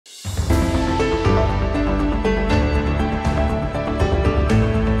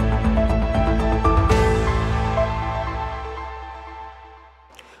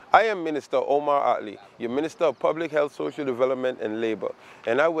I am Minister Omar Atley, your Minister of Public Health, Social Development and Labor,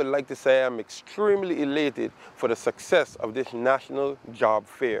 and I would like to say I'm extremely elated for the success of this National Job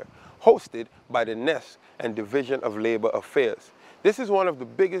Fair, hosted by the NEST and Division of Labor Affairs. This is one of the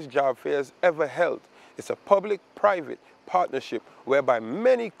biggest job fairs ever held. It's a public-private partnership whereby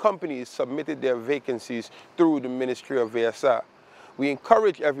many companies submitted their vacancies through the Ministry of VSI. We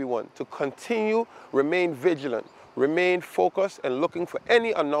encourage everyone to continue, remain vigilant, remain focused and looking for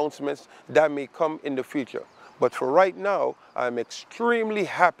any announcements that may come in the future. But for right now, I'm extremely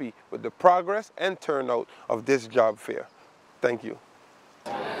happy with the progress and turnout of this job fair. Thank you.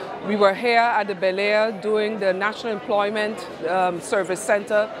 We were here at the Bel Air doing the National Employment Service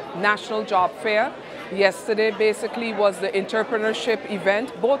Center National Job Fair. Yesterday basically was the entrepreneurship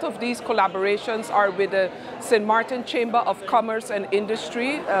event. Both of these collaborations are with the St. Martin Chamber of Commerce and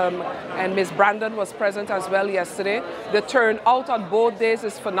Industry, and Ms. Brandon was present as well yesterday. The turnout on both days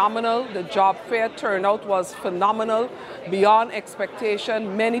is phenomenal. The job fair turnout was phenomenal, beyond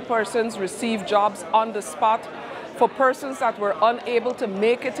expectation. Many persons received jobs on the spot. For persons that were unable to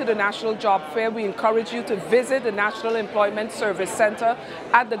make it to the National Job Fair, we encourage you to visit the National Employment Service Center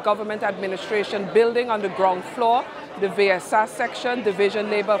at the Government Administration Building on the ground floor, the VSA section,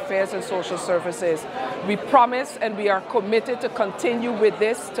 Division Labor Affairs and Social Services. We promise and we are committed to continue with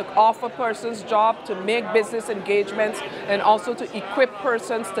this, to offer persons jobs, to make business engagements, and also to equip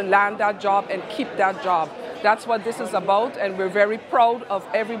persons to land that job and keep that job. That's what this is about, and we're very proud of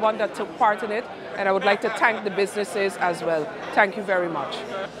everyone that took part in it, and I would like to thank the businesses as well. Thank you very much.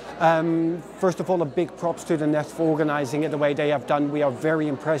 First of all, a big props to the NEST for organising it the way they have done. We are very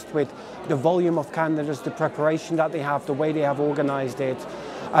impressed with the volume of candidates, the preparation that they have, the way they have organised it.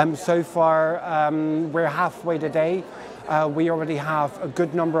 So far, we're halfway today. We already have a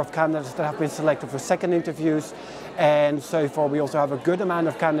good number of candidates that have been selected for second interviews, and so far we also have a good amount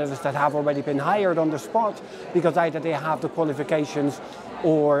of candidates that have already been hired on the spot because either they have the qualifications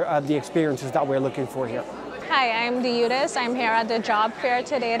or the experiences that we're looking for here. Hi, I'm Diudis. I'm here at the job fair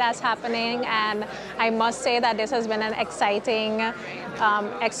today that's happening, and I must say that this has been an exciting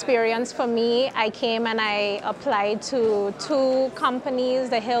experience for me. I came and I applied to 2 companies,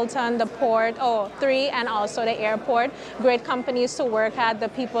 the Hilton, the Port, 3, and also the airport. Great companies to work at. The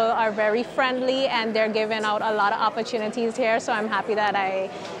people are very friendly and they're giving out a lot of opportunities here, so I'm happy that I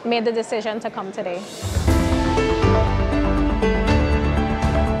made the decision to come today.